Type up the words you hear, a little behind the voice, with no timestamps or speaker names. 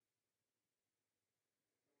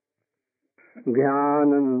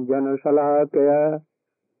ज्ञानञ्जनशलाकया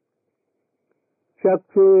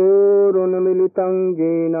चक्षुरुन्मिलितं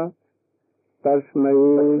येन तस्मै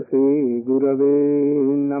श्रीगुरवे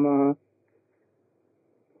नमः।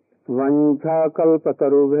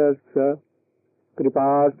 वञ्चाकल्पतरुभ्यश्च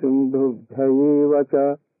कृपासिन्धुभ्यैव च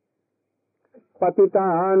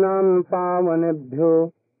पतितानां पावनेभ्यो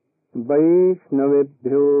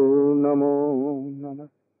वैष्णवेभ्यो नमो नमः।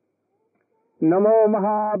 नमो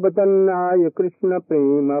महावदन्नाय कृष्ण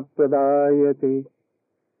प्रेम प्रदायते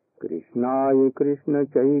कृष्णाय कृष्ण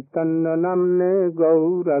चैतन्य नाम्ने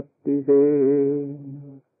गौरतिसे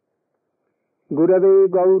गुरवे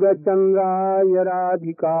गौरचन्द्राय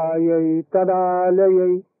राधिकायै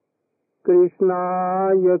तदालयै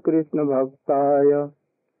कृष्णाय कृष्ण भक्ताय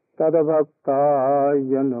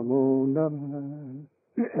तद्भक्ताय नमो नमः।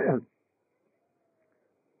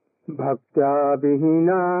 भक्त्या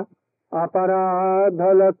विहीना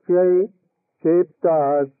अपराधलक्ष्यै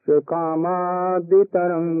क्षेत्रास्य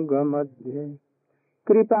कामादितरङ्गमध्ये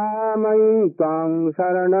कृपामयी त्वां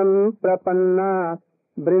शरणं प्रपन्ना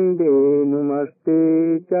वृन्दे नुमस्ते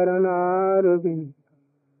चरणारविन्दं।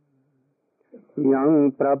 यं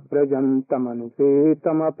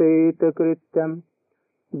प्रव्रजन्तमनुपेतमपेतकृत्यं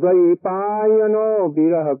द्वैपायनो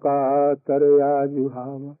विरहकातरया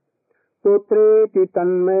जुहाव पुत्रेति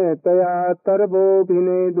तन्मयतया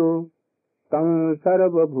तरवोऽभिनेदो तं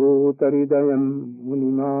सर्वभूतहृदयं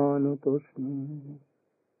मुनिमानुतोऽस्मि।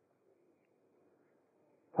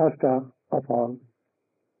 First of all,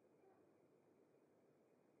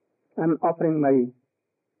 I am offering my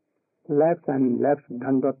left and left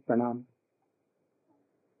Dandavat Pranam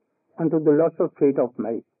unto the lotus feet of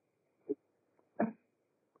my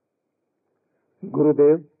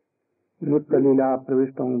Gurudev, Nitya Leela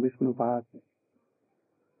Pravishtam Vishnupad,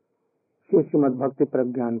 Shri Srimad Bhakti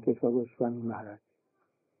Pragyan Keshava Goswami Maharaj.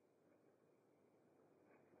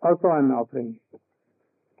 Also I am offering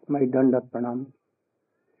my Dandavat Pranam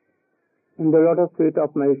in the lotus feet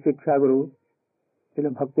of my Shiksha Guru,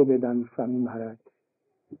 Srila Bhaktivedanta Swami Maharaj,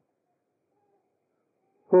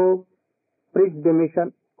 who preached the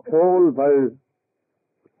mission whole world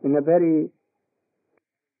in a very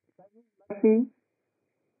mercy.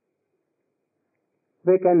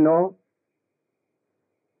 We can know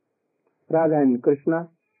Radha and Krishna,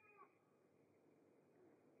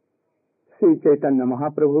 Sri Chaitanya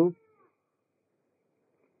Mahaprabhu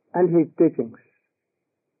and his teachings.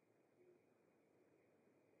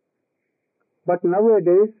 But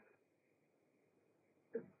nowadays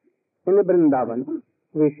in Vrindavan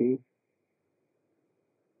we see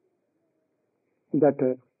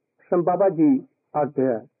that some Babaji are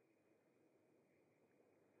there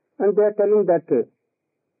and they are telling that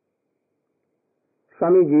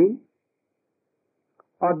Swamiji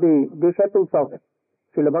or the disciples of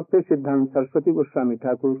Srila Bhakti Siddhanta Saraswati Goswami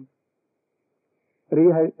Thakur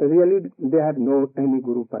really they have no any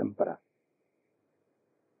Guru Parampara.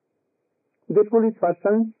 These foolish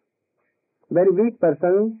persons, very weak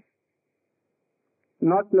persons,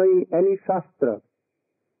 not knowing any Shastra,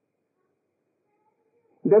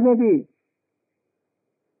 they may be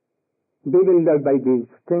bewildered by these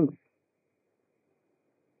things.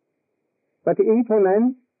 But if a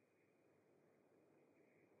man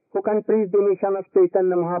who can preach the mission of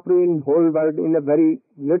Chaitanya Mahaprabhu in whole world in a very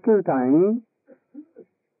little time,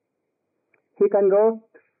 he can write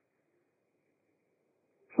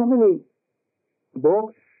so many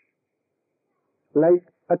books, like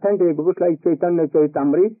authentic books like Chaitanya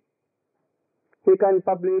Charitamrita. He can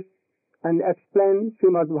publish and explain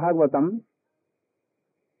Srimad Bhagavatam,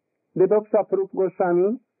 the books of Rupa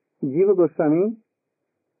Goswami, Jiva Goswami.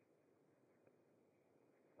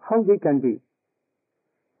 How he can be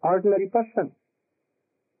ordinary person?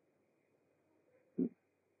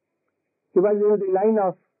 He was in the line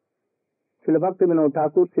of Srila Bhaktivinoda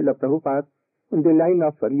Thakur, Srila Prabhupada, in the line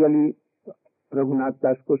of really Raghunath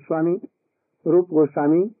Das Goswami, Rupa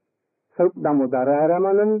Goswami, Sarup Damodara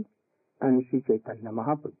Ramanand, and Sri Chaitanya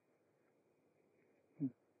Mahaprabhu.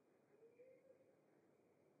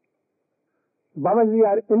 Babaji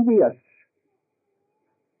are envious.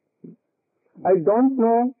 I don't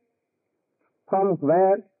know from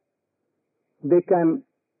where they can,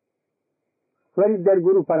 where is their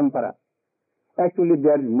Guru Parampara? Actually,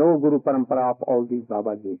 there is no Guru Parampara of all these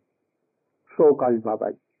Babaji, so-called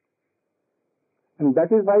Babaji. And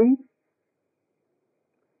that is why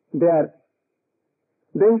they are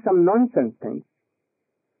doing some nonsense things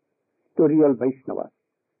to real Vaishnava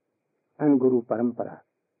and Guru Parampara.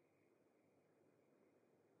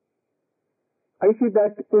 I see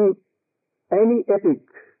that in any epic,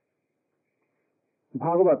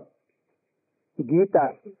 Bhagavat,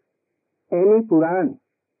 Gita, any Puran,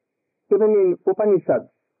 even in Upanishads,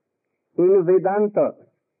 in Vedanta,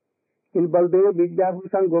 in Baldev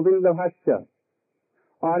Vidyabhushan Govinda Bhashya,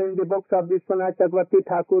 or in the books of Vishwanath Chakravarti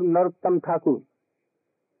Thakur, Narottam Thakur,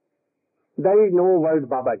 there is no word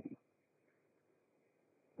Babaji.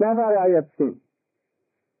 Never I have seen.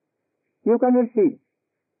 You cannot see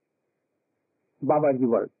Babaji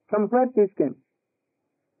word. From where this came?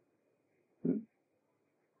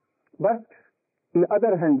 But on the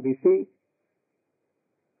other hand, we see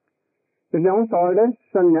renounced orders,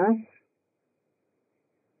 sannyas.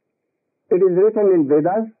 It is written in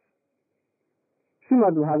Vedas,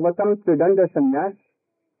 Srimad Bhagavatam, Tridanda Sannyas.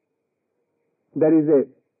 There is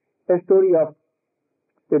a story of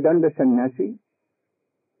Tridanda Sannyasi.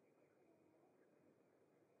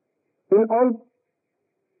 In all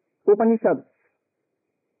Upanishads,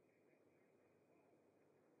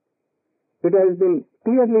 it has been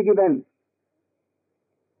clearly given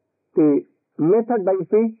the method by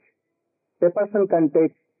which a person can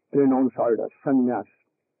take renounced order, sannyas,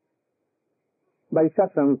 by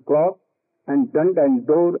satsang, cloth, and danda, and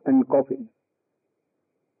door, and coffin.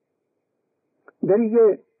 There is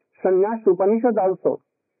a sannyas Upanishad also.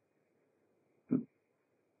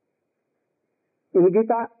 In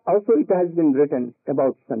Gita also it has been written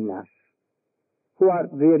about sannyas, who are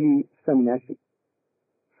really sannyasi.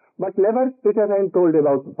 But never it has been told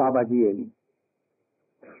about Babaji any.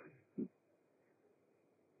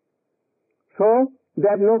 So,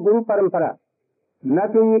 there is no Guru Parampara.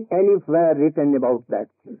 Nothing anywhere written about that.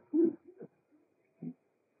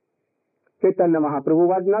 Chaitanya Mahaprabhu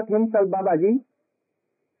was not himself Babaji.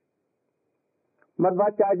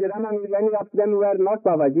 Madhvacharya, Ramananda, many of them were not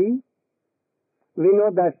Babaji. We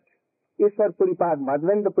know that Ishwar Puripad,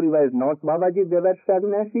 Madhavendra Puri was not Babaji, they were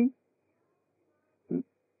sannyasi.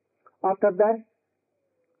 After that,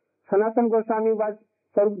 Sanatana Goswami was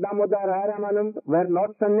Sarup Damodar, Ramanand were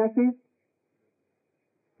not sannyasis.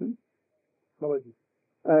 Babaji.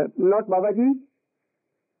 Not Babaji.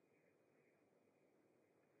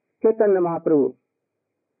 Chaitanya Mahaprabhu,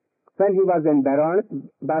 when he was in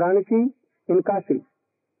Varanasi, in Kashi,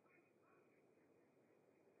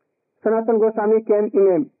 Sanatana Goswami came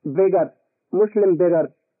in a beggar, Muslim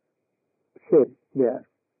beggar shape there.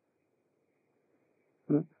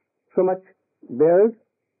 So much beard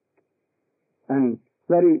and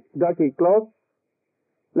very dirty clothes,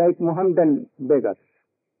 like Muhammadan beggars.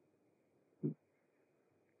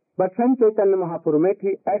 But when Chaitanya Mahaprabhu met,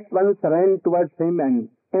 he at once ran towards him and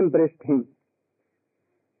embraced him.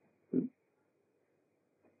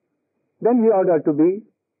 Then he ordered to be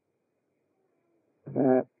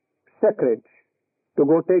sacred, to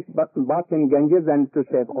go take bath in Ganges and to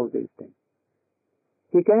save all these things.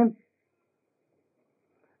 He came,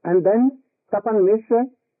 and then Tapan Mishra,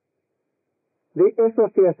 the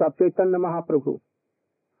associates of Chaitanya Mahaprabhu,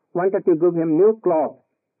 wanted to give him new clothes,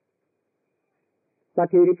 but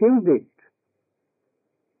he refused it.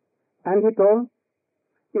 And he told,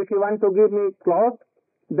 if you want to give me cloth,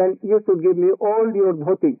 then you should give me all your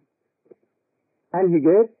dhoti. And he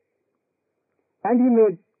gave, and he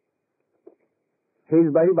made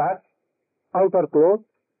his Bahibas, outer clothes,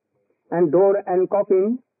 and door and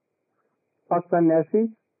coffin of sannyasi,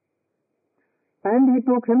 and he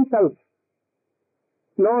took himself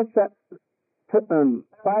no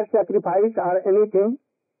fire sacrifice or anything,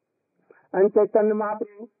 and Chaitanya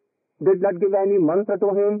Mahaprabhu did not give any mantra to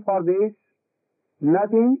him for this,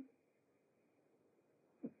 nothing.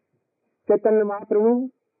 Chaitanya Mahaprabhu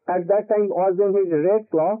at that time was in his red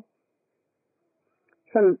cloth.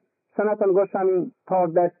 Sanatana Goswami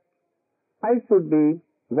thought that I should be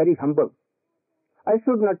very humble. I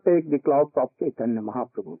should not take the cloth of Chaitanya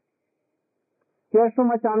Mahaprabhu. He has so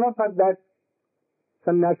much honor for that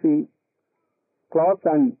sannyasi cloth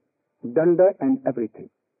and danda and everything.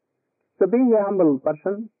 So being a humble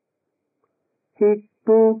person, he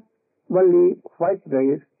took only white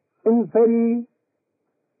dress in very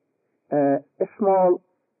small,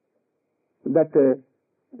 that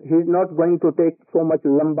he is not going to take so much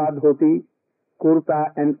lamba dhoti,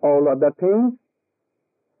 kurta and all other things,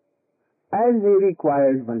 as he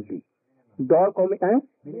requires only.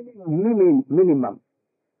 Minimum.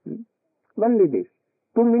 Only this.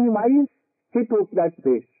 To minimize, he took that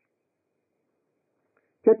space.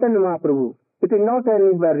 Chaitanya Mahaprabhu, it is not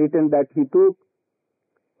anywhere written that he took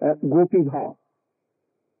Gopi Bhav.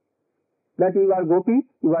 That you are Gopi,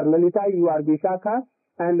 you are Lalita, you are Vishakha,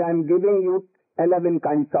 and I am giving you 11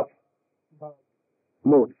 kinds of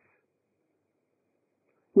modes.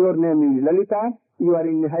 Your name is Lalita, you are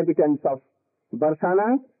inhabitants of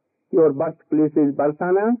Barsana, your birthplace is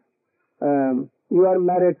Barsana, you are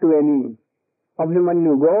married to any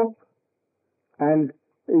Abhimanyu Gop, and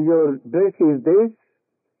your dress is this,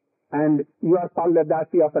 and you are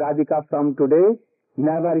Pauladasi of Radhika from today.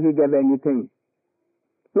 Never he gave anything.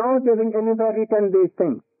 Not even anywhere written these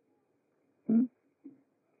things.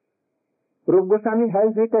 Rup Goswami,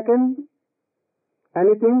 has he taken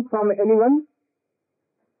anything from anyone?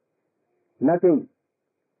 Nothing.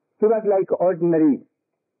 He was like ordinary.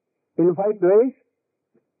 In white dress,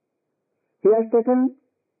 he has taken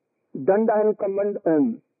danda and command,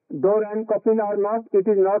 door and coffin or not, it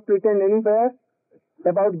is not written anywhere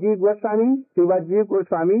about Jeev Goswami. He was Jeev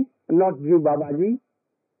Goswami, not Jeev Babaji.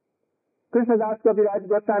 Krishnadas Kaviraj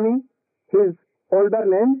Goswami, his older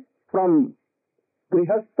name from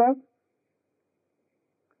Grihastha.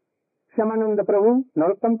 Shyamananda Prabhu,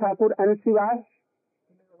 Narottam Thakur and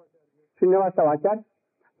Srinivasa Vachar.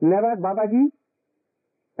 Never Babaji,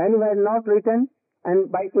 anywhere not written,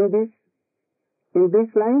 and by in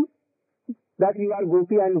this line, that you are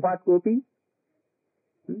Gopi and what Gopi.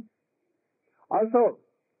 Also,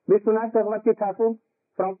 Vishwanath Chakravarti Thakur,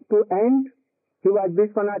 from to end, he was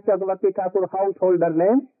Vishwanath Chakravarti Thakur, householder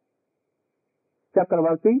name,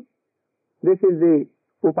 Chakravarti. This is the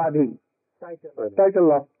Upadhi,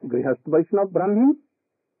 title of Grihastha Vaishnava Brahmin.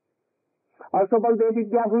 Also Baldev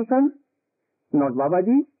Vidya Bhushan, not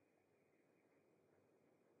Babaji.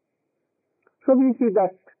 So we see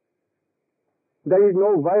that there is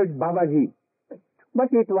no word Babaji,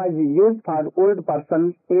 but it was used for old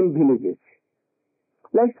persons in villages.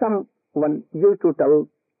 Like someone used to tell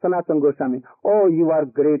Sanatana Goswami, oh, you are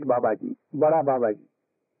great Babaji, Bada Babaji.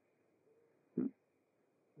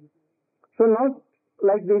 So not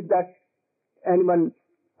like this that anyone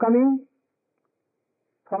coming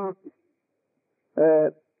from,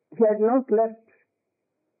 he has not left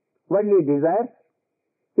worldly desires,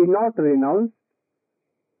 he not renounced,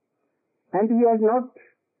 and he has not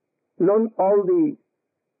known all the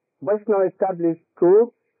Vaishnava established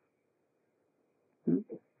truths.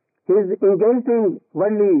 He is engaged in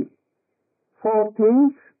worldly four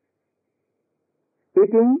things: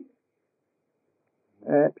 eating,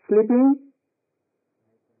 sleeping,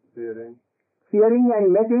 fearing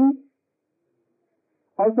and mating.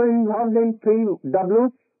 Also involved in three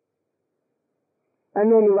W's.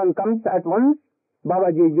 And anyone comes at once,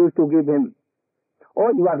 Babaji used to give him,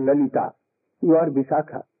 oh, you are Lalita, you are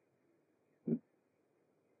Vishakha.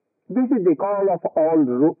 This is the call of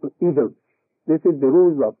all evils. This is the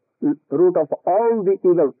root of all the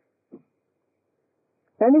evils.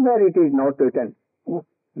 Anywhere it is not written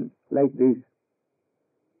like this.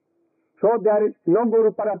 So there is no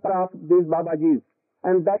Guru Parampara of these Babajis,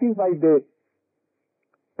 and that is why they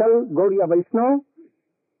tell Gaudiya Vaishnava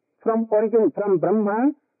from origin, from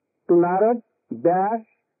Brahma to Narad, Vyas,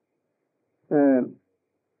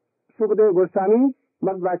 Sukadeva Goswami,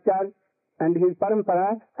 Madhvacharya and his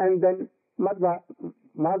Parampara, and then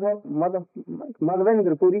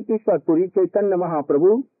Madhavendra Puri, Ishwar Puri, Chaitanya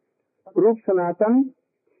Mahaprabhu, Rup Sanatan,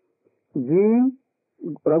 Jeev,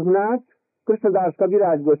 Raghunath, Krishnadas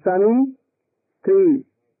Kaviraj Goswami, Sri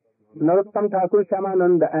Narottam Thakur,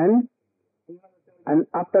 Shyamananda, and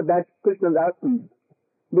after that Krishnadas,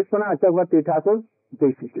 Vishwanath Chakravarti Thakur.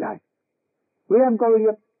 This is life. We have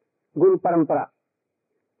Gaudiya Guru Parampara.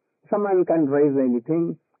 Someone can raise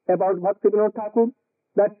anything about Bhakti Vinod Thakur,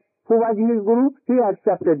 that who was his Guru? He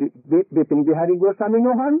accepted Bipin Bihari Goswami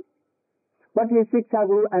Mohan, but his Shiksha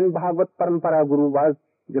Guru and Bhagavad Parampara Guru was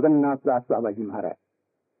Jagannath Das Babaji Maharaj.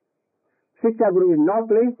 Shiksha Guru is not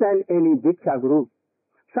less than any Diksha Guru.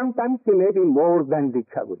 Sometimes he may be more than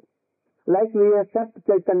Diksha Guru. Like we accept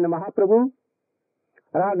Chaitanya Mahaprabhu,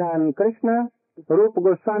 Radha and Krishna, Rupa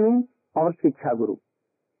Goswami, our Shiksha Guru.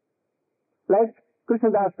 Like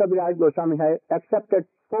Krishnadas Kaviraj Goswami has accepted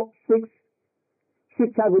 6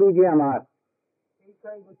 Shiksha Guru Ji Amar.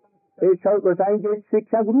 Goswami is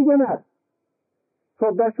Shiksha Guru Ji Amar.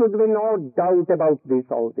 So there should be no doubt about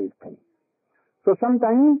all these things. So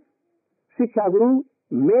sometimes Shiksha Guru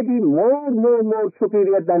may be more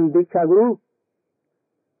superior than Diksha Guru.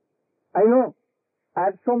 I know, I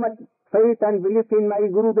have so much faith and belief in my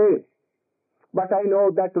Gurudev, but I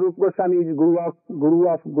know that Rupa Goswami is Guru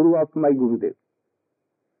of my Gurudev.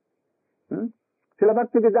 Srila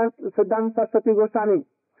Bhakti Siddhanta Saraswati Goswami,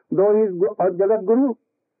 though he is Jagat Guru,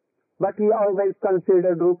 but he always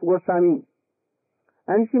considered Rupa Goswami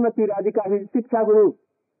and Srimati Radhika his Shiksha Guru.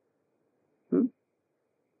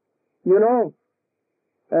 You know,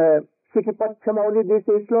 Sikhipacha Mauli, this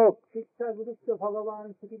is slok. Shiksha Guru Sya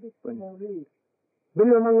Bhagavan Sikhipacha Mauli.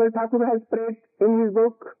 Bilwa Mangal Thakur has prayed in his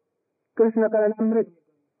book, Krishna Karanamrit.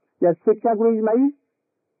 Yes, Shiksha Guru is my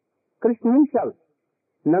Krishna himself,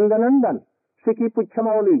 Nandanandan, Sikhi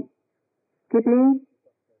Puchamauli, keeping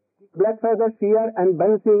black feathers here and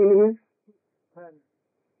Bansi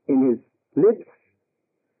in his lips.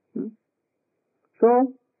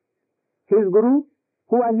 So, his guru,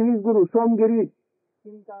 who was his guru? Somgiri.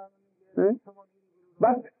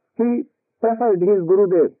 But he preferred his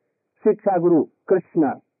Gurudev, Shiksha Guru,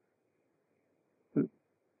 Krishna.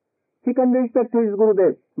 He can respect his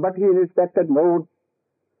Gurudev, but he respected more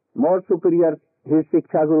superior his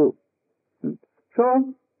Shiksha Guru.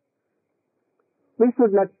 So, we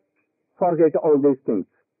should not forget all these things.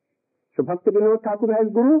 So, Bhakti Vinod Thakur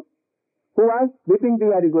has Guru, who was Bipin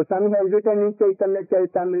Bihari Goswami, has written in Chaitanya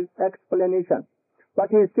Charitamrita explanation. But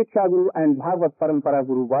his Shiksha Guru and Bhagavad Parampara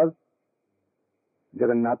Guru was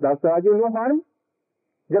Jagannath Das Babaji. No harm.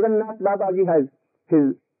 Jagannath Babaji has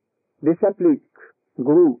his disciplic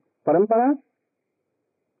Guru Parampara.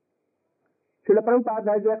 Srila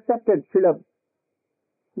Prabhupada has accepted Srila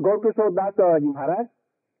Gaurkishore Das Babaji Maharaj.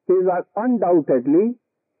 He was undoubtedly,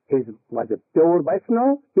 he was a pure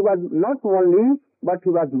Vaishnava. He was not only, but he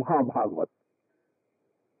was Mahabhagavat.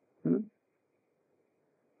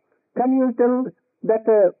 Can you tell that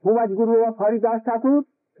who was Guru of Haridas Thakur?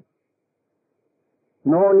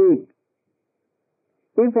 No need.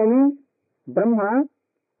 If any Brahma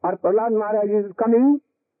or Prahlad Maharaj is coming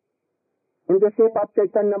in the shape of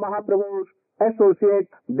Chaitanya Mahaprabhu's associate,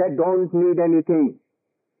 they don't need anything.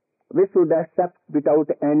 We should accept without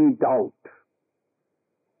any doubt.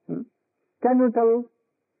 Can you tell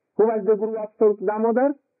who was the Guru of Swarup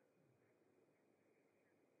Damodar?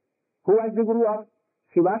 Who was the Guru of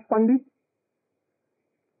Srivas Pandit?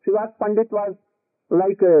 Srivas Pandit was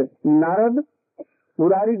like Narad.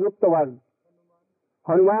 Murari Gupta was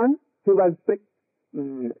Hanuman. He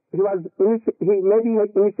maybe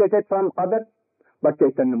initiated from others, but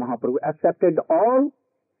Chaitanya Mahaprabhu accepted all.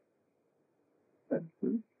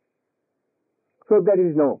 So there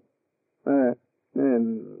is no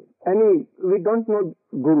we don't know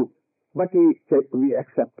Guru, but we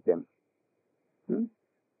accept them.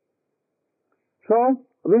 So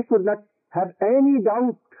we should not have any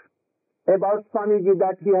doubt about Swamiji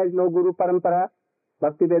that he has no Guru Parampara.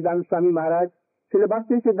 Bhakti Vedanta Swami Maharaj, Srila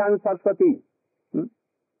Bhakti Siddhanta Saraswati. His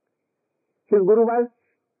Guru was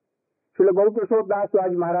Srila Gaurkishore Das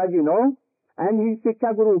Babaji Maharaj, you know, and his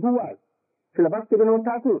Shiksha Guru, who was Srila Bhakti Vinod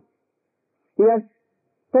Thakur. He has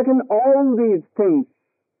taken all these things,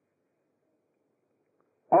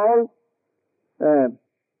 all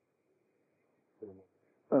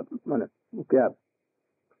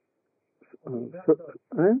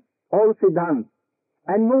Siddhanta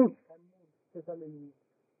and moved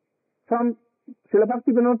from Srila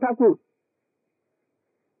Bhakti Vinod Thakur.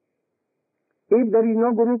 If there is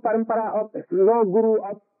no Guru Parampara no Guru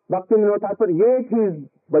of Bhakti Vinod Thakur, yet he is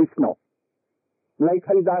Vaishnava, like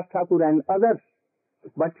Haridas Thakur and others,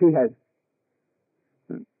 but he has.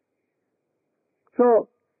 So,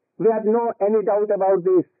 we have no any doubt about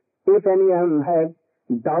this. If anyone has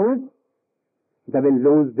doubt, they will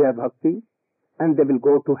lose their bhakti and they will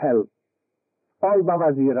go to hell. All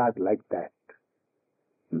Babaji are like that.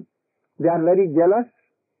 They are very jealous,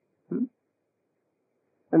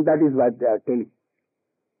 and that is what they are telling.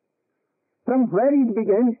 From where it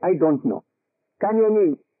began, I don't know.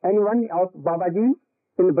 Can anyone of Babaji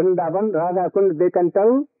in Vrindavan, Radha Kund, they can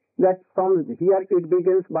tell that from here it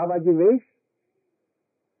begins Babaji Vesh?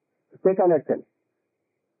 They cannot tell.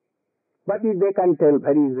 But they can tell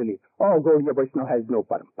very easily, oh, Gaudiya Vaishnava has no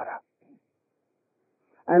parampara.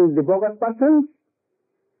 And the bogus person,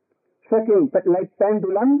 second, like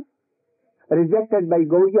pendulum, rejected by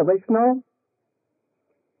Gaudiya Vaishnava.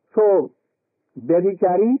 So,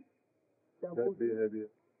 Devichari. That behavior.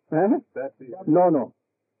 That behavior. No.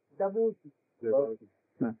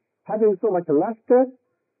 Having so much lust,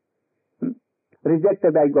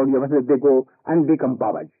 rejected by Gaudiya Vaishnava, they go and become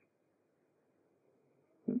Babaji.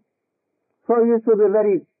 So you should be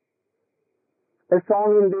very strong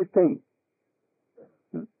in this thing.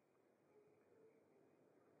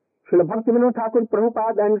 Srila Bhakti Vinod Thakur,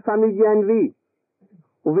 Prabhupada and Swamiji and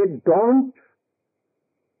we don't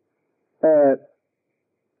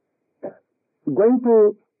going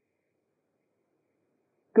to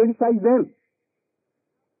criticize them.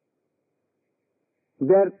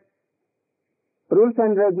 Their rules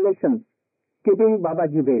and regulations, keeping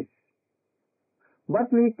Babaji base.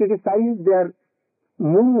 But we criticize their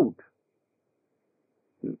mood.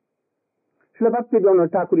 Srila Bhakti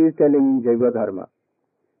Vinod Thakur is telling Jaiva Dharma,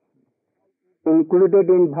 included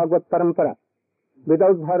in Bhagavad Parampara.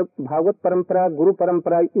 Without Bhagavad Parampara, Guru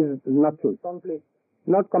Parampara is nothing.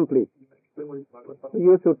 Not complete.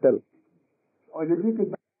 You should tell. Or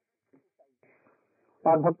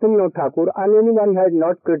Bhakti Vinod Thakur, and anyone has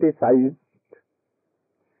not criticized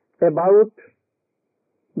about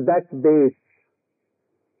that base,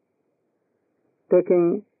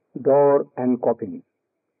 taking door and copying,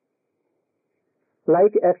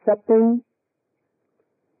 like accepting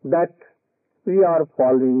that we are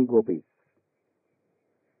following gopis.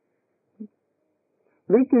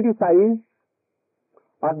 We criticize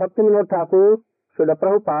or Bhaktivinoda Thakur, Srila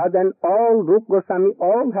Prabhupada and all Rupa Goswami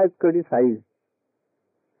all has criticized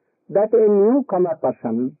that a newcomer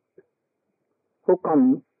person who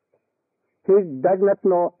comes, he does not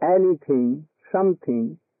know anything,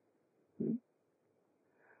 something,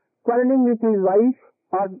 quarreling with his wife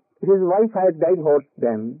or his wife has divorced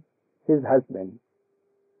them, his husband.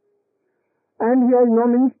 And he has no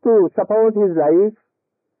means to support his life,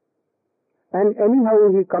 and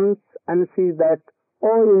anyhow he comes and sees that,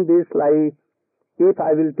 oh, in this life, if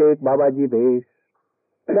I will take Babaji base,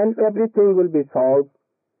 then everything will be solved.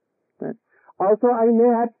 Also, I may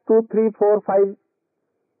have 2, 3, 4, 5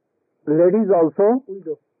 ladies also,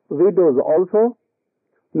 widows also,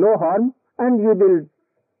 no harm, and you will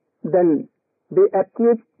then be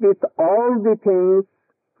equipped with all the things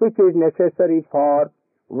which is necessary for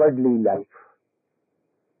worldly life.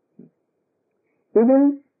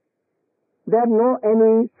 Even there are no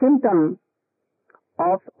any symptom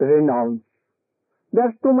of renounce.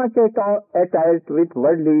 There's too much attached with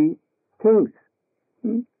worldly things.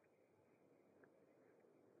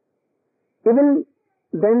 Even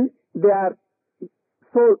then they are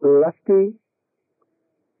so lusty.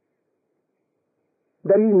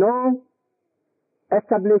 There is no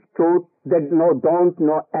established truth. They don't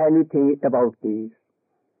know anything about this.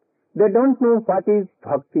 They don't know what is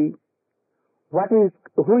bhakti,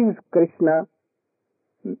 who is Krishna,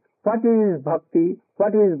 what is bhakti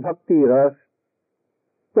ras.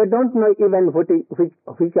 They don't know even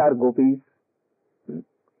which are gopis.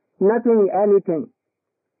 Nothing, anything.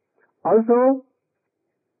 Also,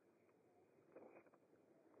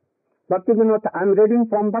 Bhaktivinoda, I am reading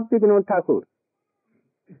from Bhaktivinoda Thakur.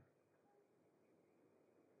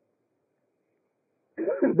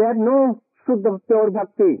 There is no Shuddha pure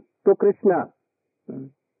bhakti to Krishna.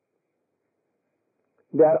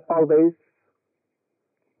 They are always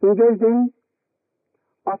engaged in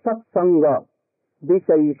asat sangha,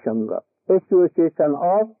 vishayi sangha, association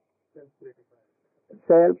of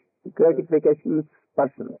self-gratification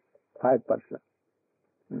persons, 5 persons.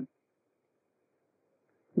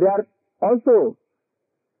 They are also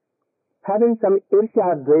having some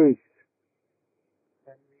irsha dvesh.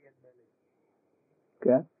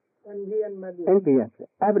 Okay? Envy and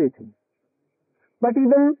everything. But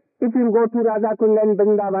even if you go to Radha Kund and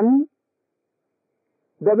Vrindavan,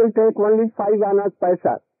 they will take only 5 annas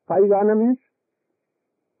paisa. 5 anna means?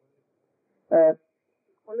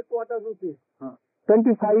 Only quarter rupees.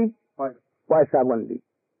 25 paisa only.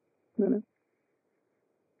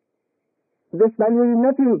 This value is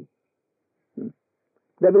nothing.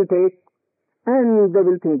 They will take and they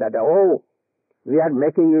will think that, oh, we are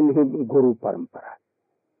making in him Guru Parampara.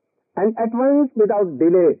 And at once, without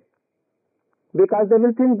delay, because they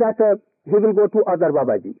will think that he will go to other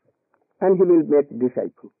Babaji and he will make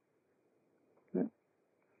disciple.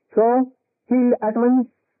 So, he will at once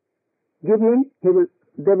give him,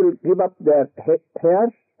 they will give up their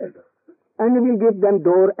hairs and he will give them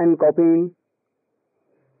door and copying,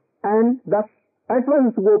 and thus at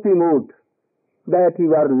once gopi mood that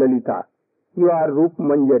you are Lalita, you are Rup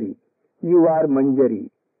Manjari, you are Manjari.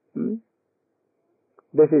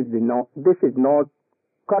 This is not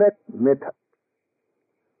correct method.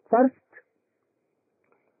 First,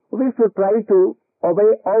 we should try to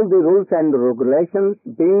obey all the rules and regulations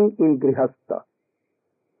being in Grihastha.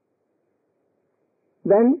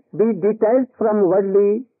 Then be detached from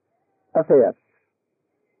worldly affairs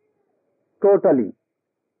totally.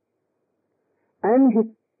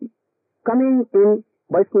 And coming in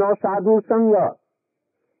Vaishnava Sadhu Sangha,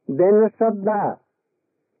 then Shraddha,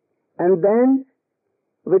 and then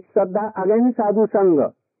with Shraddha again Sadhu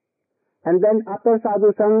Sangha, and then after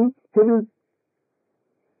Sadhu Sangha he will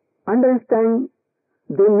understand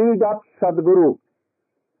the need of Sadguru,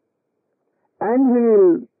 and he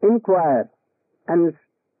will inquire and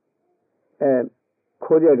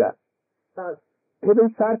khojega. He will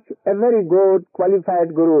search a very good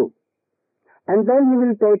qualified Guru, and then he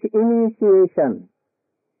will take initiation,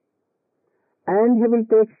 and he will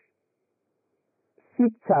take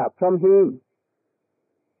Shiksha from him.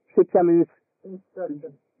 Shiksha means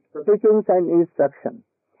teachings and instruction.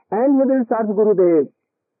 And he will serve Gurudev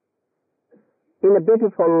in a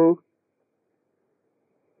beautiful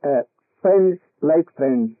friends, like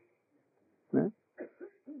friends.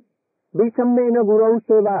 Vishamena Guru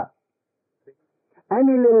Seva. And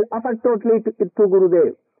he will offer totally to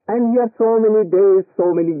Gurudev. And here so many days,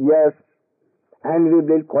 so many years, and we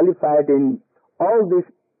will qualified in all these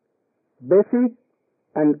basic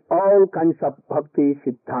and all kinds of bhakti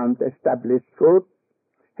siddhant established truth.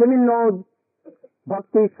 He will know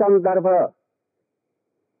bhakti sandarbha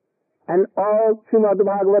and all Srimad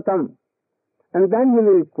Bhagavatam, and then he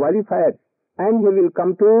will qualify and he will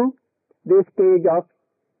come to the stage of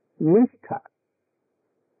Nishtha.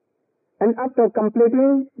 And after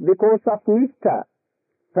completing the course of Nishtha,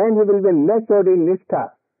 when he will be matured in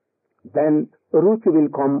Nishtha, then Ruchi will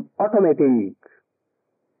come automatic.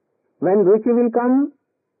 When Ruchi will come,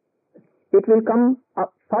 it will come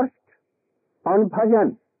first on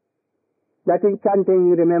bhajan, that is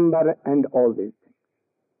chanting, remember, and all these things.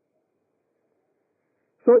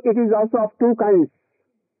 So it is also of two kinds.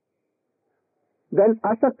 Then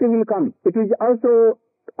asakti will come. It is also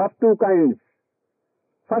of two kinds.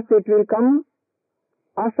 First it will come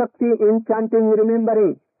asakti in chanting,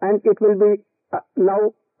 remembering, and it will be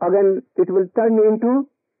now again it will turn into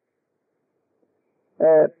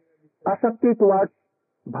asakti towards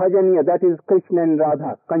bhajaniya, that is Krishna and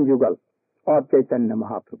Radha, conjugal, or Chaitanya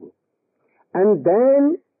Mahaprabhu. And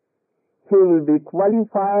then he will be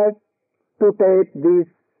qualified to take these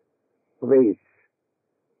ways,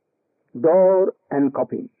 door and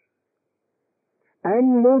copy.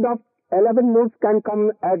 And mood of 11 moods can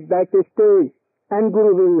come at that stage, and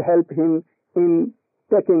Guru will help him in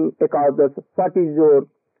taking Ekadas, what is your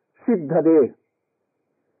Siddhadeh.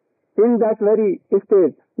 In that very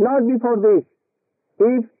stage, not before this.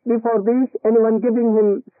 If before this anyone giving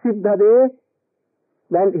him Siddhadeh,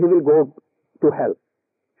 then he will go to hell,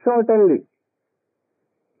 certainly.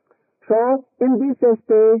 So, in this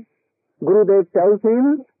stage, Gurudev tells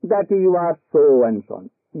him that you are so and so.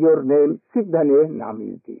 Your name, Siddhane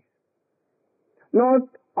Naam is this. Not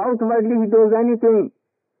outwardly he does anything,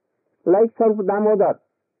 like Sarv Damodar.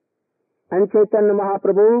 And Chaitanya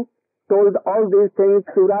Mahaprabhu told all these things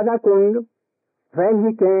to Radha Kund when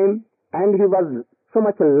he came, and he was so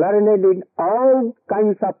much learned in all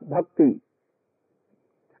kinds of bhakti.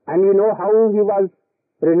 And you know how he was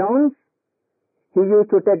renounced? He used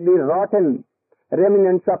to take the rotten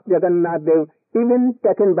remnants of Jagannath Dev, even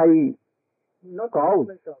taken by cows,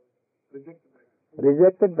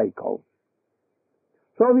 rejected by cows.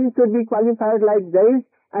 So we should be qualified like this,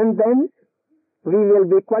 and then we will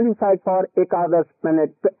be qualified for Ekadas,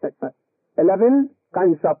 11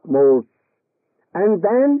 kinds of modes. And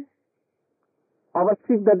then our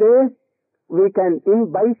Siddhadeh, we can,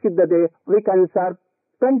 by Siddhadeh, we can serve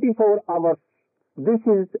 24 hours. This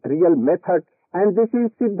is real method, and this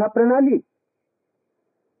is Siddha Pranali.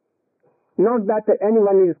 Not that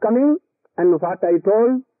anyone is coming, and what I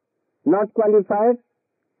told, not qualified,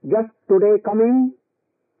 just today coming,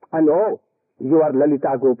 and oh, you are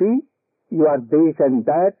Lalita Gopi, you are this and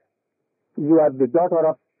that, you are the daughter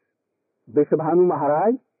of Vishabhanu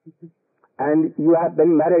Maharaj, and you have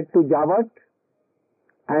been married to Javat,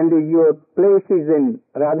 and your place is in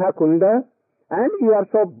Radha Kunda, and you are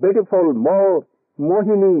so beautiful, more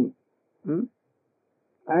Mohini,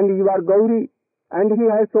 and you are Gauri, and he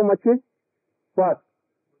has so much, what?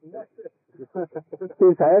 He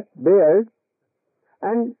has beard,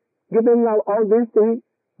 and giving all these things,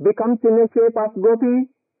 becomes in a shape of Gopi,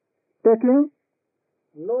 taking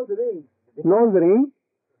Nose ring,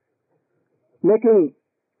 making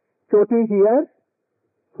choti here,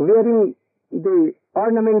 wearing the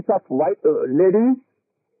ornaments of white ladies,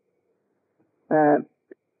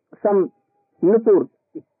 some nupur,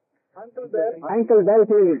 ankle belt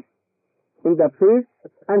in the face,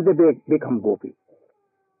 and they become Gopi.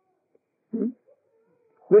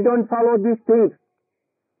 We don't follow these things.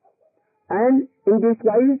 And in this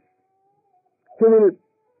wise, he will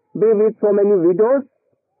be with so many widows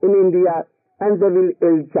in India, and they will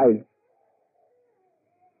ill child.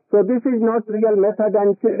 So this is not real method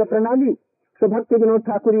and Siddha Pranali. So Bhakti Vinod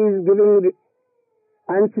Thakur is giving,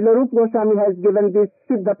 and Srila Rupa Goswami has given this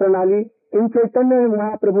Siddha Pranali. In Chaitanya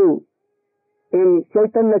Mahaprabhu, in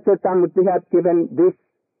Chaitanya Charitamrita, he has given this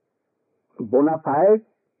bona fide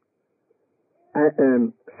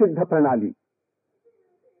Siddha Pranali.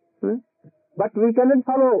 But we cannot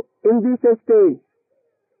follow in this stage.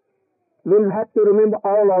 We'll have to remember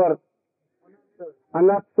all our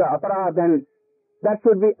anatsa, aparad, and that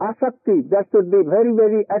should be asakti, that should be very,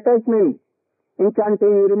 very attachment in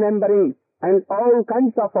chanting, remembering, and all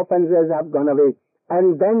kinds of offenses have gone away.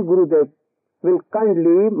 And then Gurudev will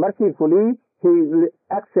kindly, mercifully, he will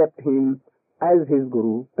accept him as his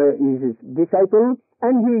Guru, his disciple,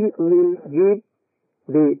 and he will give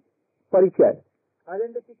the parichay,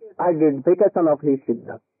 identification of his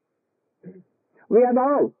Siddha. We have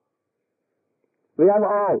all. We have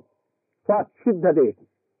all. What? Siddhade.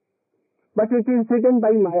 But it is hidden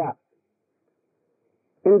by Maya.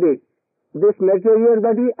 Indeed, this material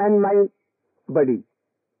body and my body.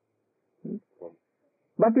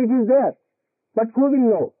 But it is there. But who will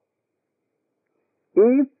know?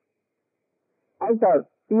 If outer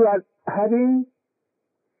you are having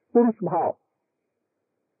Purush Bhav.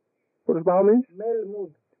 Purush Bhav means? Male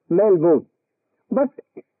mood. Male mood. But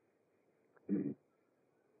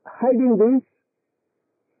hiding this,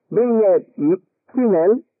 being a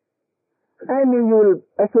female, and you will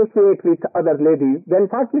associate with other ladies, then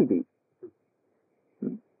what will be?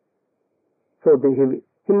 So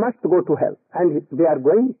he must go to hell, and they are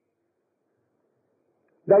going.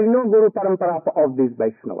 There is no Guru Parampara of these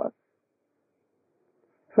Vaishnavas.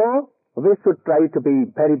 So we should try to be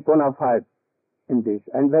very bona fide in this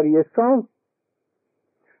and very strong.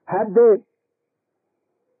 Have they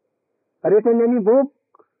written any book?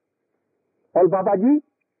 All Babaji?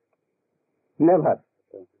 Never.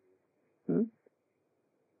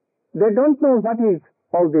 They don't know what is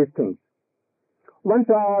all these things. Once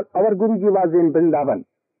our Guruji was in Vrindavan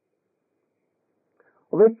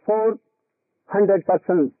with 400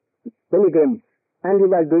 persons, pilgrims, and he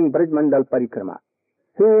was doing Braj Mandal Parikrama.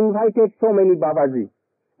 He invited so many Babaji.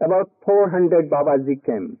 About 400 Babaji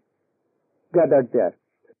came, gathered there.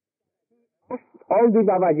 All the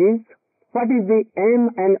Babajis, what is the aim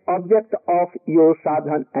and object of your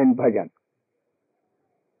sadhan and bhajan?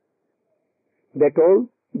 They told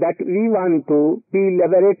that we want to be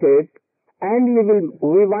liberated and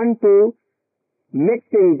we want to mix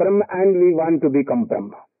in Brahma and we want to become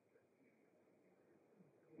Brahma.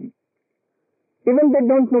 Even they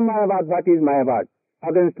don't know Mayavad, what is Mayavad,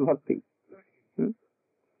 against Bhakti.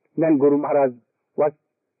 Then Guru Maharaj was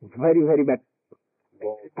very, very much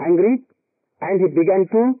angry and he began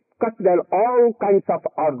to cut their all kinds of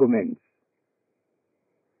arguments.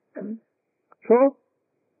 So,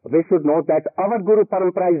 we should know that our Guru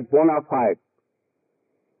Parampara is bona fide.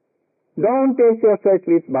 Don't associate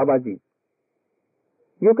with Babaji.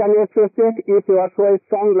 You can associate if you are so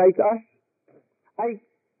strong like us. I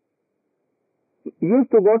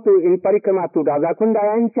used to go in Parikrama to Radhakunda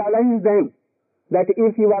and challenge them that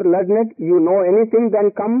if you are learned, you know anything,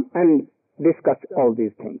 then come and discuss all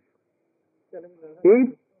these things. If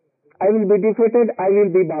I will be defeated, I will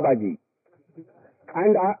be Babaji.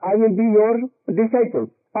 And I will be your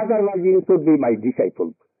disciple. Otherwise, you should be my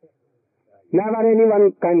disciple. Never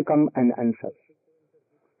anyone can come and answer.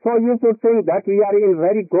 So you should think that we are in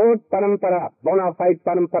very good parampara, bona fide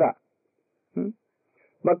parampara.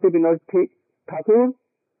 Bhakti Vinod Thakur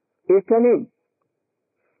is telling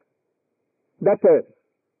that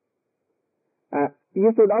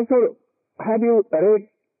you should also, have you read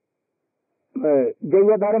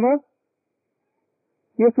Jaya Dharma?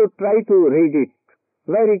 You should try to read it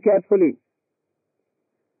very carefully.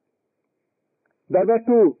 There were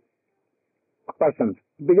two persons,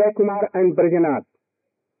 Vijay Kumar and Brajanath.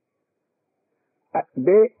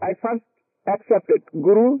 They at first accepted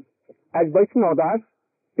Guru as Vaishnavas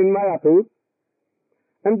in Mayapur,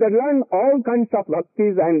 and they learned all kinds of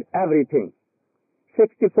bhaktis and everything.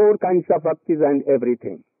 64 kinds of bhaktis and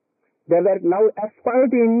everything. They were now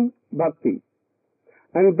expert in bhakti.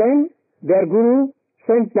 And then their Guru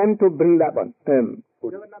sent them to Vrindavan,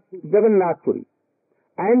 Jagannath Puri.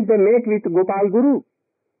 And they met with Gopal Guru.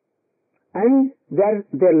 And there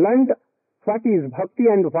they learned what is bhakti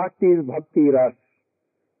and what is bhakti ras.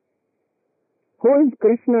 Who is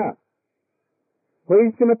Krishna? Who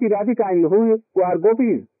is Srimati Radhika and who are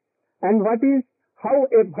gopis? And what is, how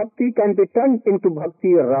a bhakti can be turned into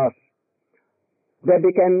bhakti ras. They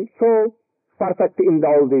became so perfect in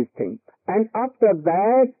all these things. And after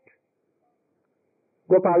that,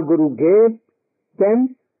 Gopal Guru gave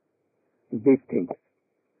them these things,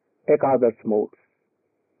 Ekadas modes,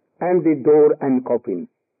 and the door and coffin.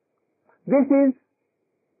 This is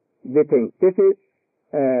the thing. This is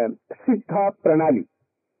Siddha Pranali.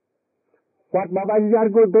 What Babaji are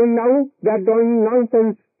doing now, they are doing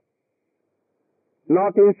nonsense,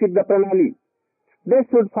 not in Siddha Pranali. They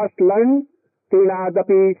should first learn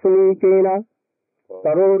Tinadapi Sunikena,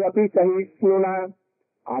 Tarorapi Sahisnuna,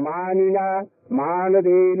 Amanina,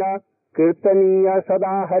 Manadena, Kirtaniya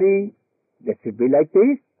Sadahari. They should be like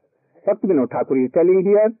this. Bhakti Vinod Thakur is telling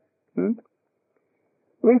here.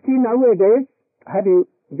 We see nowadays, have you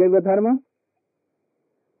Jaiva Dharma?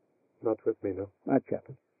 Not with me, no. Achha.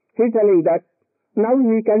 He is telling that now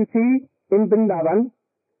we can see in Vrindavan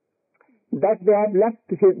that they have left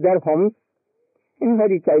their homes in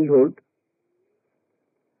very childhood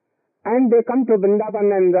and they come to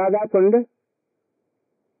Vrindavan and Radha Kund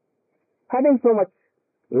having so much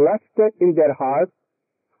lust in their hearts,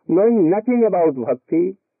 knowing nothing about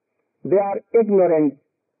bhakti. They are ignorant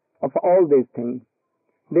of all these things.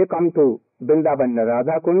 They come to Vrindavan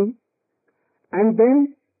Radha Kund, and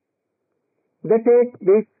then they take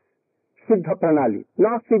this Siddha Pranali,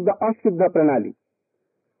 not Siddha, Asiddha Pranali.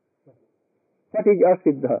 What is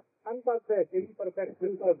Asiddha? Unperfect, imperfect,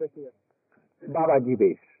 imperfect. Babaji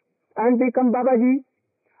base. And they come Babaji,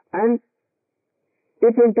 and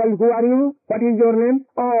if you tell, who are you? What is your name?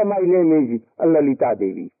 Oh, my name is Lalita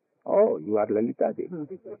Devi. Oh, you are Lalita Devi.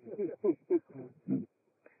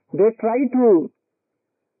 They try to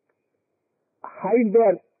hide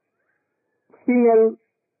their female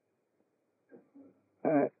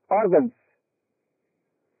organs.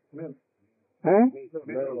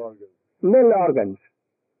 Male organs.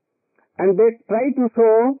 And they try to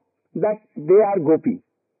show that they are gopi.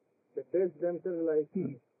 They dress themselves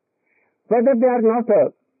like... Whether they are not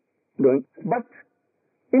doing. But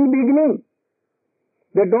in beginning,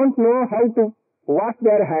 they don't know how to wash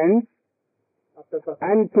their hands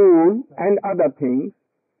and tool and other things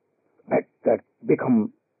that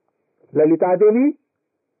become Lalita Devi.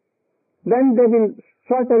 Then they will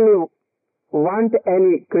certainly want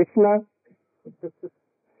any Krishna.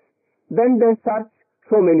 Then they search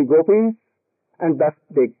so many gopis, and thus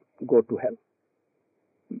they go to hell.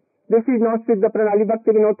 This is not Siddha Pranali.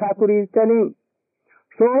 Bhaktivinoda Thakur is telling.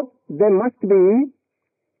 So they must be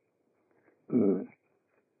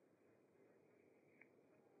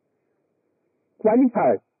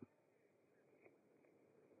qualified.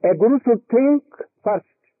 A guru should think first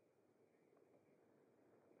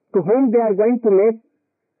to whom they are going to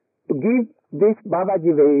give this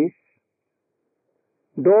Babaji vase,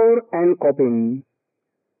 door and coffin,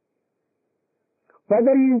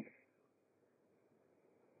 whether he is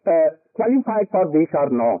qualified for this or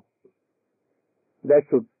not. They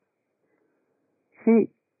should see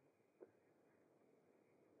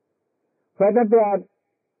whether they are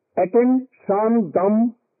attained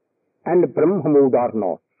Samdam and Brahmamud or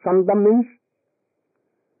not. Samdam means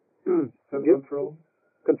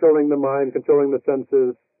controlling the mind, controlling the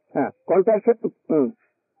senses.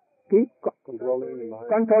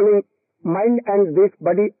 Controlling mind and this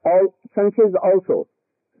body, all senses also.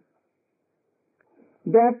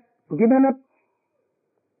 They have given up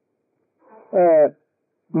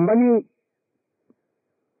money,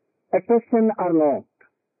 attraction or not.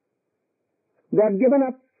 They have given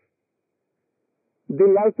up the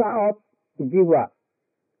lalsa of jiva.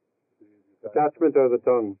 Attachment of the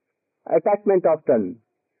tongue. Attachment of tongue.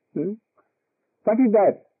 What is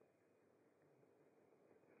that?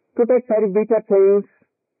 To take very bitter things,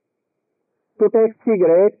 to take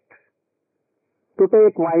cigarette, to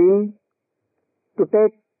take wine, to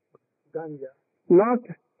take ganja. Not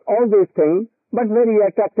all these things, but very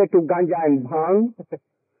attracted to ganja and bhang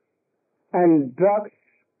and drugs.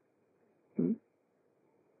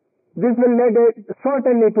 This will lead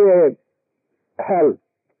certainly to a hell.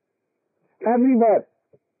 Everywhere.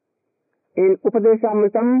 In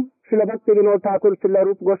Upadeshamritam, Srila Bhaktivinoda Thakur, Srila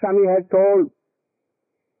Rupa Goswami has told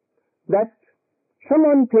that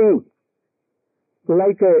someone thinks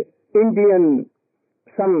like Indian,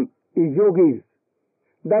 some yogis,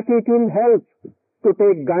 that it will help to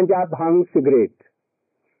take ganja, bhang, cigarette.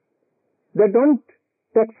 They don't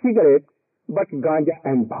take cigarette, but ganja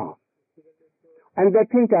and bhang. And they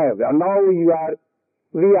think, now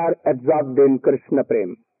we are absorbed in Krishna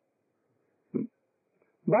Prem.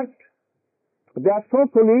 But they are so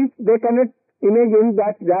foolish, they cannot imagine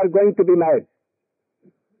that they are going to be mad.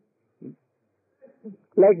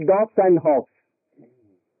 Like dogs and hawks.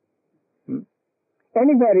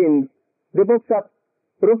 Anywhere in the books of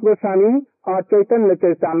Rupa Goswami or Chaitanya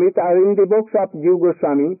Charitamrita or in the books of Jiva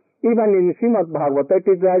Goswami, even in Srimad Bhagavata,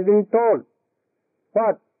 it has been told.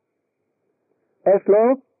 What? A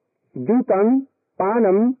slok, Jutam,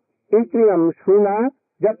 Panam, Istriyam, Shuna,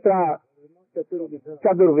 Jatra,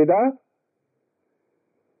 Chadurvida.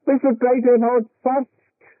 We should try to about first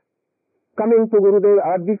coming to Gurudev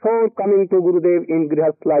or before coming to Gurudev in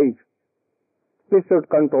Grihast life. We should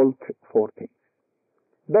control four things.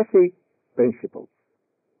 Basic principles.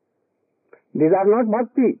 These are not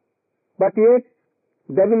bhakti, but yet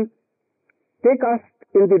they will take us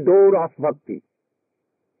in the door of bhakti.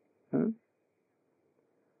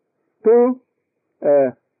 To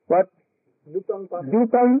what?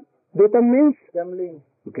 Dutam. Dutam means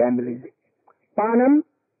gambling. Panam.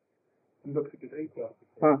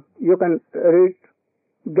 You can read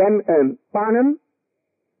Panam,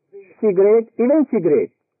 cigarette, even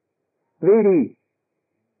cigarette, Vidi,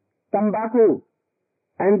 Tambaku,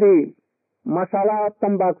 and the masala of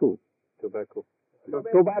Tambaku. Tobacco.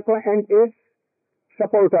 Tobacco and its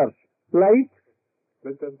supporters, like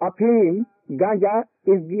Listen, afim, ganja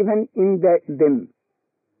is given in them.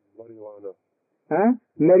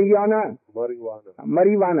 marijuana,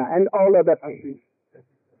 Marijuana, and all other things.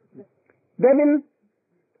 They will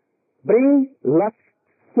bring lust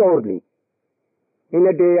surely in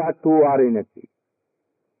a day or two or in a week.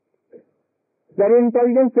 Their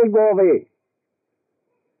intelligence will go away.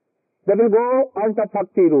 They will go on the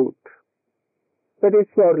bhakti route. That is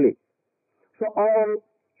surely. So all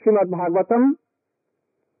Srimad Bhagavatam,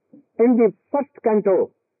 in the first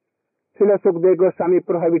canto, Srila Sukadeva Goswami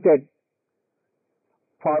prohibited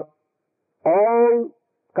for all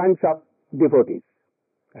kinds of devotees.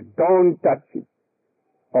 And don't touch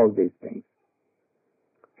all these things.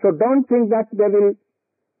 So don't think that they will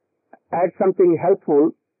add something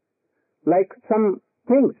helpful, like some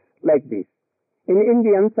things like this. In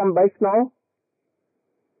Indian, some Vaishnava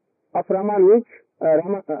of Ramanandi,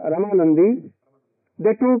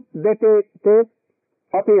 they take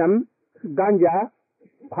opium, ganja,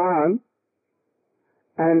 bhang,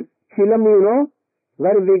 and chilam,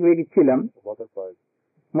 very big chilam, water pipe,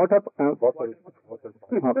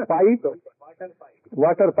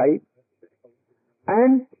 water pipe,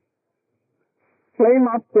 and flame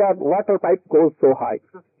of their water pipe goes so high.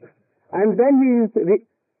 And then he is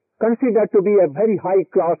considered to be a very high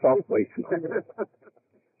class of Vaishnava.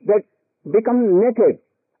 That become naked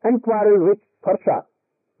and quarrel with Farsa,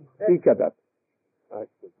 each other.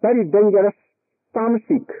 Very dangerous,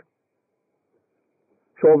 tamasic.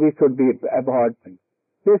 So we should be avoid.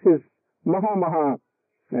 This is maha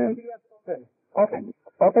offense,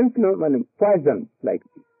 poison like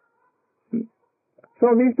this.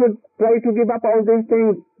 So we should try to give up all these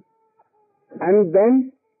things, and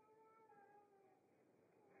then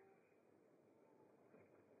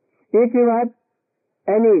if you have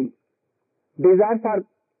any desire for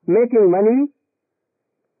making money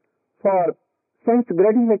for sense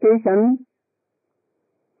gratification,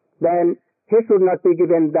 then he should not be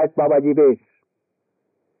given that Babaji base.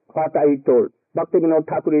 What I told. Bhakti Vinod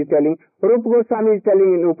Thakur is telling, Rupa Goswami is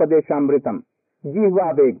telling in Upadeshamritam,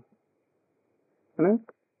 Jihva Veg.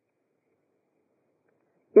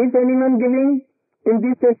 If anyone giving in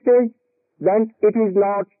this stage, then it is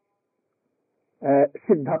not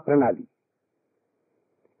Siddha Pranali.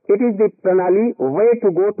 It is the Pranali way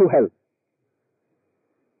to go to hell.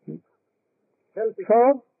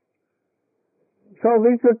 So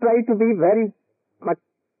we should try to be very much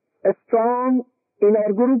strong in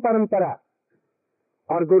our Guru Parampara.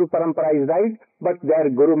 Our Guru Parampara is right, but their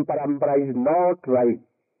Guru Parampara is not right.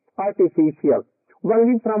 Artificial.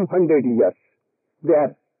 Only from 100 years,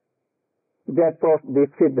 the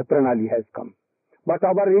Siddha Pranali has come. But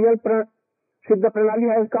our real Siddha Pranali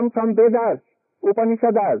has come from Vedas,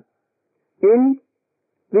 Upanishads.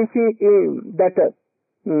 We see that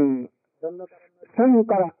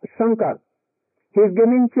Shankar, he is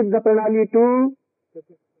giving Siddha Pranali to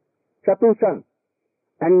Chatushan,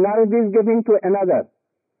 and now he is giving to another.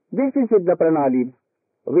 This is Siddha Pranali.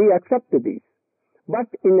 We accept this, but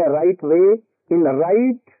in a right way, in the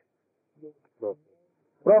right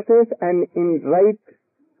process, and in right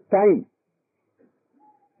time.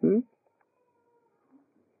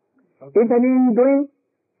 If any is doing,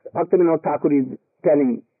 Bhakti Vinod Thakur is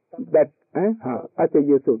telling that,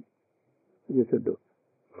 you should do.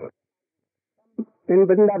 In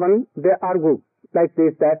Vrindavan, they argue like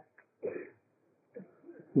this, that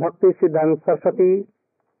Bhakti Siddhanta Saraswati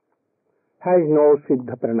has no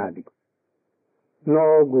Siddha Pranali,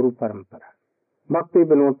 no Guru Parampara. Bhakti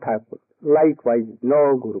Vinod Thakur, likewise,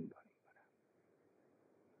 no Guru Parampara.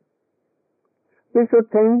 We should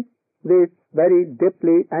think this very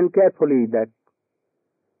deeply and carefully, that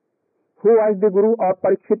who was the Guru of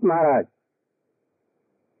Parikshit Maharaj?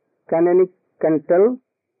 Can tell?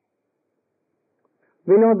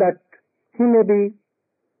 We know that he may be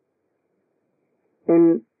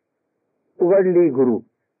in worldly Guru.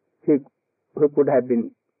 He could have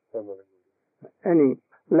been any,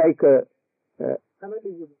 like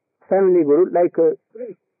family Guru, like or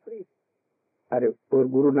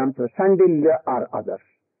Guru Nam Sandilya or others.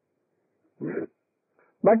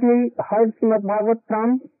 But he heard Srimad Bhagavat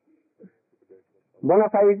from bona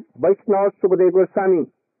fide Vaishnava Sukadeva Goswami,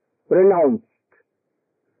 renounced,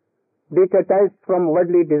 detached from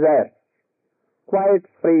worldly desire, quite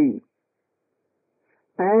free.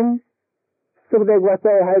 And Sukadeva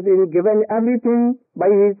Goswami has been given everything by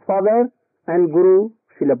his father and Guru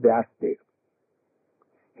Srila Vyasdev.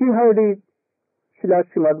 He heard it, Srila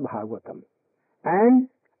Srimad Bhagavatam. And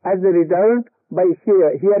as a result, by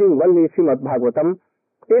hearing only Srimad Bhagavatam,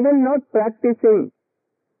 even not practicing,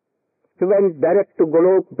 he went direct to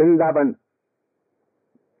Golok Vrindavan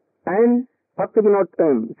And Bhaktivinoda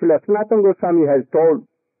Srila Sanatana Goswami has told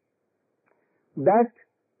that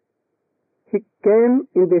he came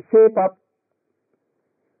in the shape of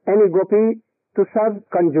any gopi to serve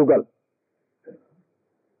conjugal.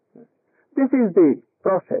 This is the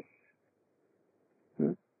process.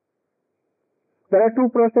 There are two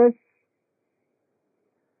processes.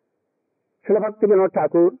 Srila Bhaktivinoda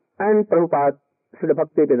Thakur and Prabhupada, Srila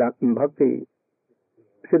Bhakti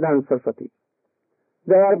Siddhanta Saraswati.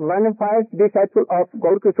 They are bona fide disciples of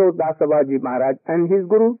Gaur Kishore Das Babaji Maharaj and his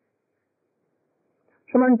Guru.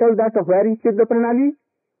 Someone tells that where is Siddha Pranali?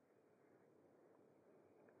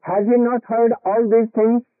 Has he not heard all these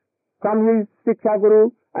things from his Shiksha Guru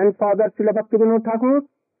and Father Srila Bhaktivinoda Thakur?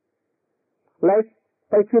 Like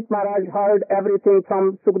Parikshit Maharaj heard everything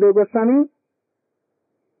from Sukadeva Goswami.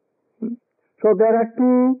 So there are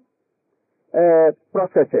two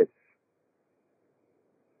processes.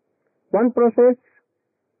 One process,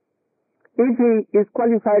 if he is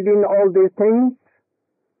qualified in all these things,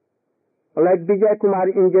 like Vijay Kumar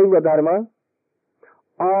in Jaiva Dharma,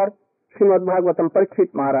 or Srimad Bhagavatam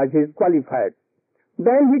Parikshit Maharaj is qualified,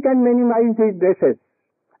 then he can minimize his dresses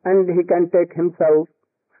and he can take himself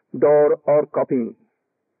door or copying.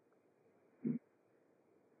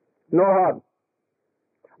 No harm.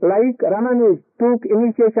 Like Ramanuj took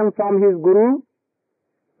initiation from his Guru.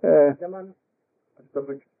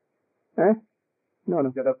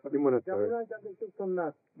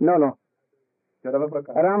 No.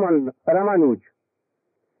 Ramanuj.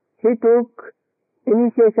 He took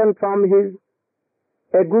initiation from his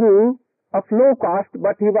a Guru of low caste,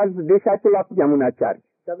 but he was disciple of Yamunacharya.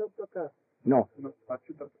 No.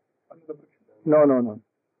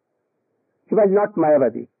 He was not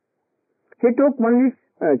Mayavadi. He took only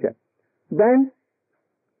then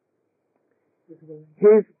he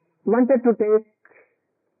wanted to take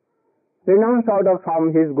renounce order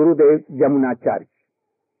from his Gurudev Yamunacharya.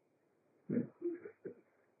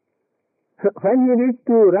 When he reached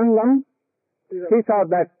to Rangam, he saw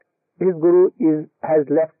that his Guru has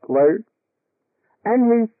left world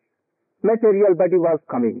and his material body was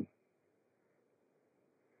coming.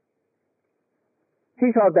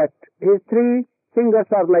 He saw that his three fingers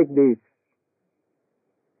are like this.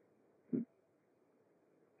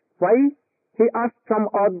 Why? He asked from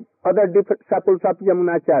other disciples of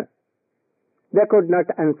Yamunacharya. They could not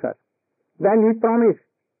answer. Then he promised,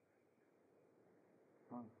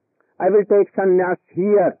 I will take sannyas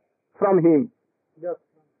here from him.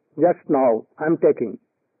 Just now I am taking.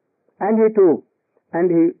 And he too.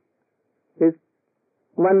 And his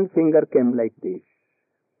one finger came like this.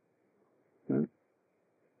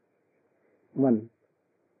 One.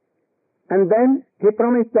 And then he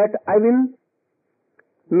promised that I will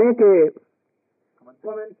make a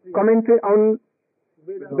commentary on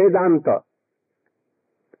Vedanta.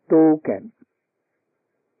 Two came.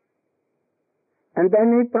 And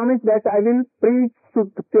then he promised that I will preach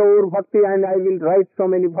pure bhakti and I will write so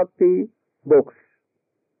many bhakti books.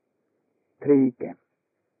 Three came.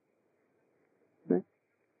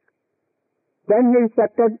 Then he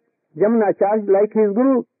accepted Yamunacharya like his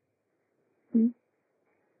Guru.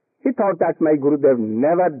 He thought that my Gurudev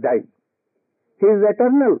never died. He is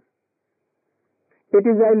eternal. It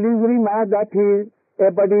is a illusory maya that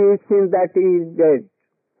a body seems that he is dead.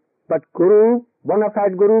 But Guru, bona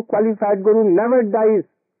fide Guru, qualified Guru never dies.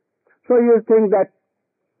 So you think that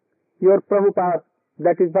your Prabhupada,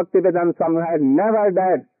 that is Bhaktivedanta Swami, had never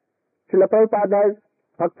died. Srila Prabhupada has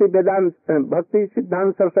Bhakti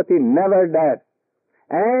Siddhanta Saraswati never died.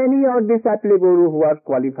 Any of disciple Guru who are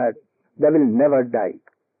qualified, they will never die.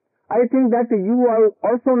 I think that you will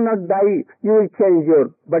also not die. You will change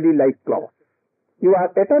your body like cloth. You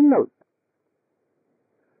are eternal.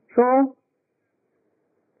 So,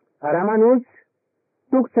 Ramanuj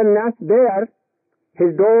took sannyas there,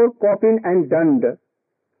 his door copied and done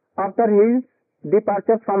after his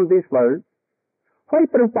departure from this world. Why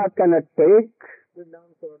Prabhupada cannot take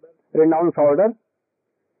renounce order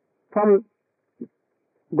from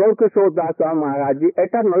Gaur Kishore Das Maharaj,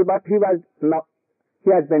 eternal, but he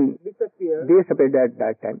has been disappeared at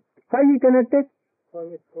that time. Why he cannot take?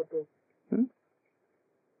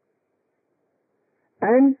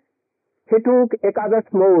 And he took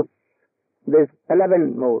Ekadas modes, this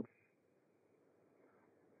 11 modes.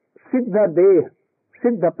 Siddha Deh,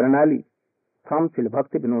 Siddha Pranali from Srila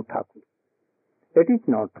Bhaktivinoda Thakur. It is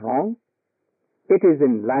not wrong. It is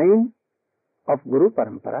in line of Guru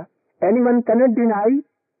Parampara. Anyone cannot deny.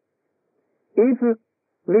 If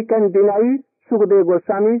we can deny Sukadeva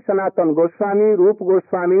Goswami, Sanatana Goswami, Rupa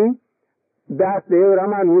Goswami, Vyasdev,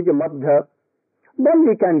 Ramanuja, Madhya, then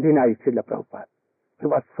we can deny Srila Prabhupada. He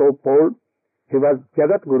was so bold. He was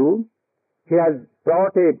Jagat Guru. He has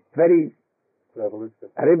brought a very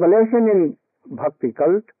revelation in Bhakti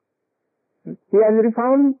cult. He has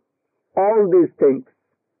reformed all these things.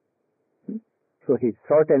 So he is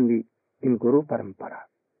certainly in Guru Parampara.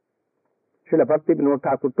 Srila Bhakti Vinod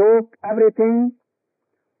Thakur took everything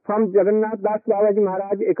from Jagannath Das Babaji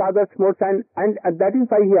Maharaj, Ekadas Modes, and that is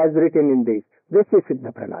why he has written in this. This is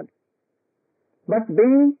Siddha Pranali. But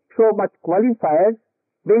being so much qualified,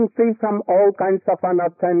 being free from all kinds of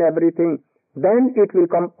unearth and everything, then it will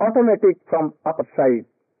come automatic from upper side.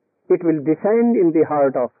 It will descend in the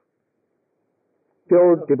heart of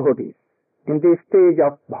pure devotees, in the stage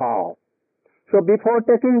of bhav. So before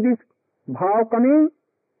taking this bhav coming,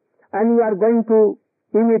 and you are going to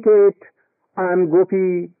imitate, I am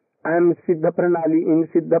Gopi, I am Siddha Pranali, in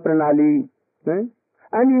Siddha Pranali,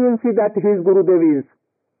 and you will see that his Gurudev is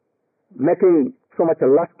making so much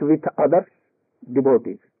lust with other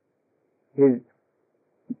devotees, his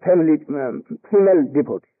family, female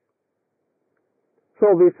devotees.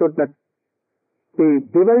 So we should not be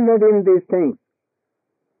bewildered in these things.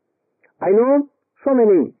 I know so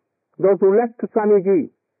many, those who left Swamiji,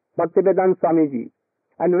 Bhaktivedanta Swamiji,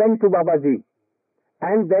 and went to Babaji,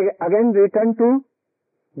 and they again returned to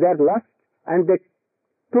their lust, and they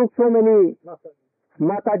took so many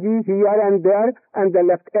Mataji here and there, and they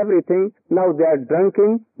left everything. Now they are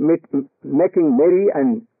drinking, making merry,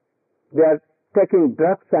 and they are taking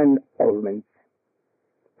drugs and ointments.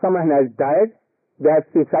 Someone has died, they have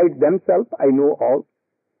suicided themselves, I know all.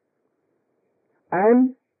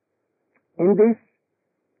 And in this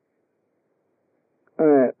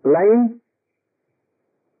line,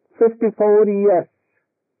 54 years,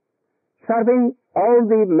 serving all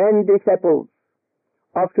the men disciples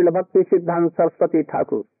of Srila Bhakti Siddhanta Saraswati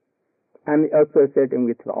Thakur, and associating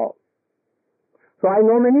with all. So I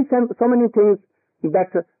know so many things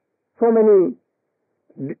that so many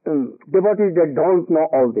devotees that don't know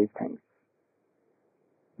all these things.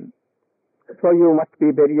 So you must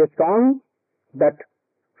be very strong that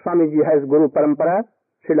Swamiji has Guru Parampara,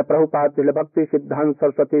 Srila Prabhupada, Srila Bhakti Siddhanta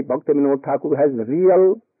Saraswati, Bhakti Vinod Thakur has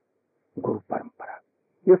real Guru Parampara.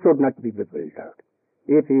 You should not be bewildered.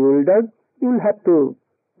 If you are bewildered, you will have to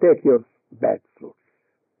take your bad fruits.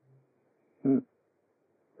 Go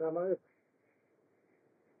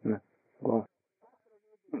on.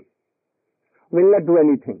 Will not do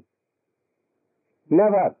anything.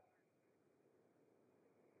 Never.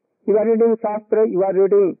 You are reading Shastra, you are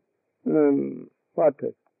reading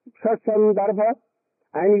Satsandarbha,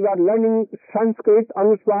 and you are learning Sanskrit,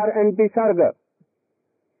 Anuswar and Visarga.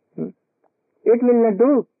 It will not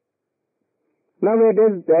do.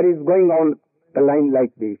 Nowadays there is going on a line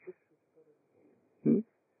like this.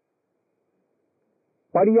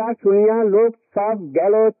 Pariya Sunya Lok Sab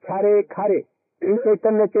Galo Chare Khare. In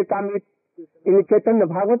Chaitanya Chaitamrit, in Chaitanya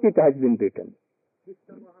Bhagavad it has been written.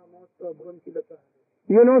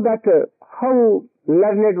 You know that how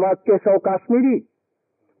learned was Keshav Kashmiri,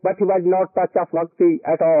 but he was not touch of bhakti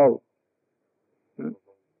at all.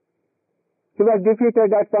 He was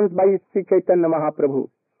defeated at once by Sri Chaitanya Mahaprabhu.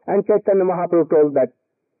 And Chaitanya Mahaprabhu told that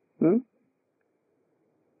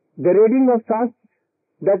the reading of Shastra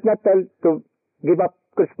does not tell to give up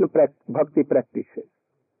Krishna bhakti practices.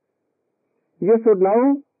 You should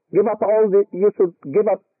now give up you should give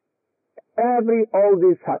up all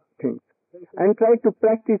these things and try to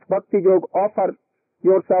practice Bhakti Yoga. Offer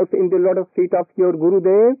yourself in the lotus feet of your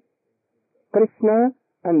Gurudev, Krishna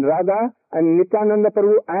and Radha and Nityananda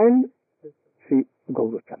Prabhu and Sri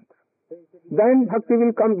Gaurachandra. Then Bhakti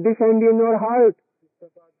will descend in your heart.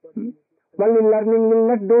 Only learning will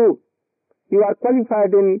not do. You are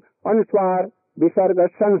qualified in Anuswar, Visarga,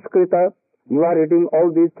 Sanskrita. You are reading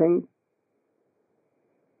all these things.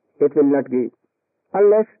 It will not give.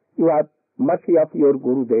 Unless you have mercy of your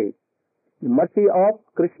Gurudev, mercy of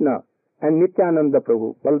Krishna and Nityananda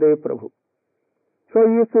Prabhu, Baldev Prabhu. So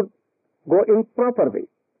you should go in proper way.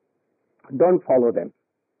 Don't follow them.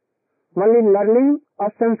 Only learning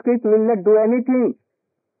of Sanskrit will not do anything.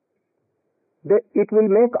 It will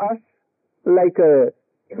make us like a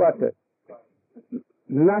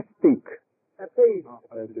Gnostic,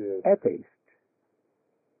 atheist.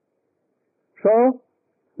 So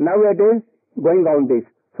nowadays going on this.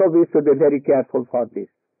 So we should be very careful for this.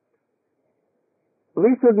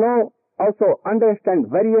 We should now also understand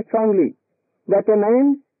very strongly that a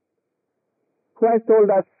man who has told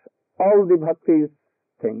us all the bhakti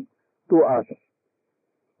things to us,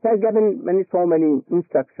 he has given so many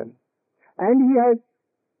instructions, and he has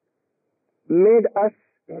made us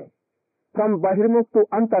from Bahirmukh to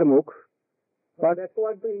Antarmukh. That's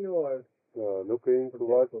what we know. Looking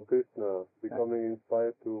towards Krishna, becoming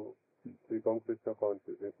inspired to become Krishna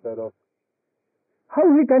conscious instead of How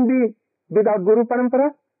he can be without Guru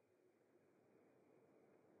Parampara?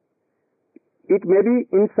 It may be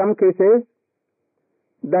in some cases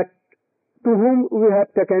that to whom we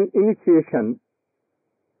have taken initiation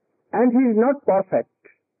and he is not perfect,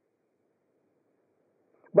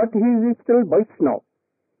 but he is still Vaishnava.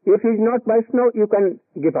 If he is not Vaishnava, you can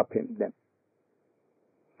give up him then.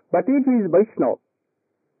 But if he is Vaishnava,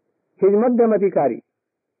 he is Madhyam Adhikari,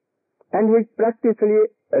 and he is practically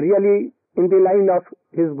really in the line of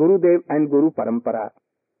his Gurudev and Guru Parampara,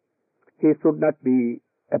 he should not be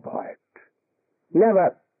avoided.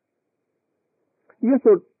 Never. You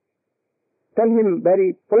should tell him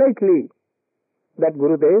very politely that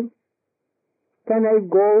Gurudev, can I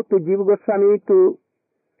go to Jiva Goswami to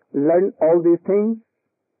learn all these things?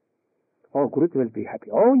 Oh, Gurudev will be happy.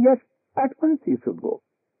 Oh yes, at once you should go.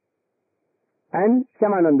 And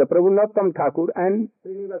Shyamananda Prabhu, Narottam Thakur, and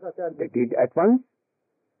they did at once.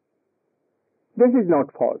 This is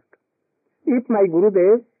not fault. If my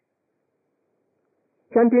Gurudev,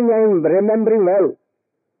 chanting I am remembering well,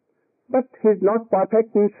 but he is not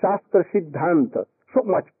perfect in Shastra Siddhanta so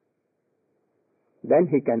much, then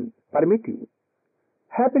he can permit you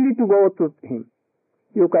happily to go to him.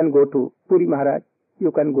 You can go to Puri Maharaj,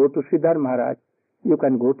 you can go to Siddhar Maharaj, you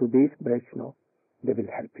can go to these Vaishnavas, they will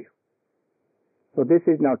help you. So this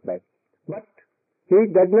is not bad. But he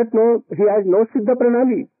does not know, he has no Siddha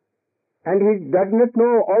Pranali, and he does not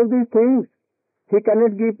know all these things. He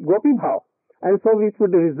cannot give Gopi Bhav, and so we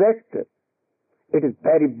should reject it. It is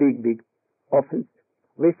very big offense.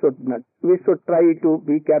 We should try to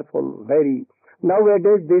be careful very.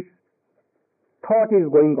 Nowadays this thought is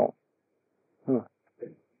going on.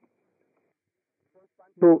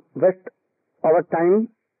 To waste our time,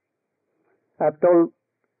 I have told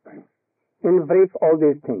in brief all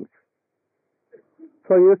these things.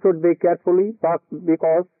 So you should be carefully,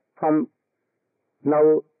 because from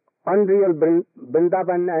now unreal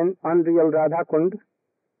Vrindavan and unreal Radha Kund,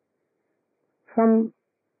 some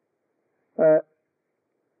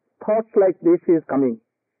thoughts like this is coming,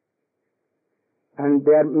 and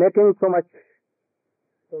they are making so much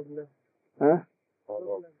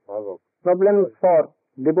problems for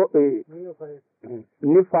neophyte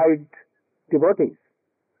devotees.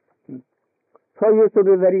 So you should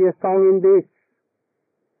be very strong in this.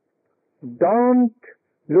 Don't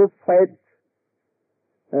lose faith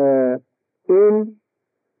in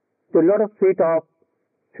the lotus feet of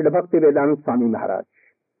Srila Bhaktivedanta Swami Maharaj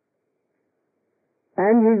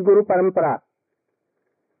and his Guru Parampara.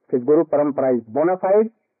 His Guru Parampara is bona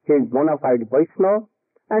fide, he is bona fide Vaishnava,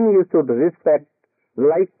 and you should respect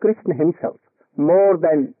like Krishna himself more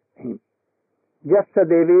than him. Jasya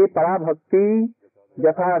Devi Parabhakti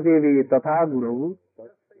Jatha Devi Tatha Guru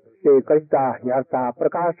Se Krishta Hyarta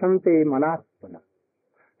Prakashante Manasana.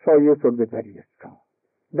 So you should be very strong.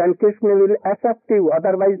 Then Krishna will accept you,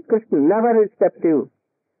 otherwise Krishna never accept you.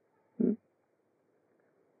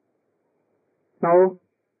 Now,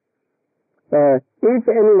 if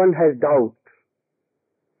anyone has doubt,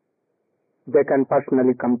 they can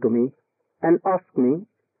personally come to me and ask me,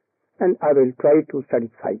 and I will try to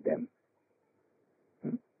satisfy them.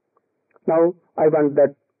 Now, I want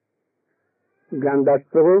that Gyandas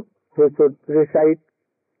Prabhu, he should recite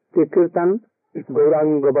the Kirtan,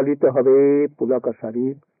 Gauranga Balita Have Pulaka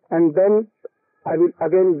Sharir, and then I will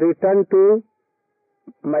again return to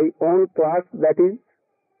my own class, that is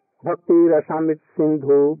Bhakti Rasamrit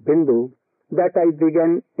Sindhu Bindu, that I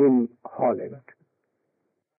began in Holland.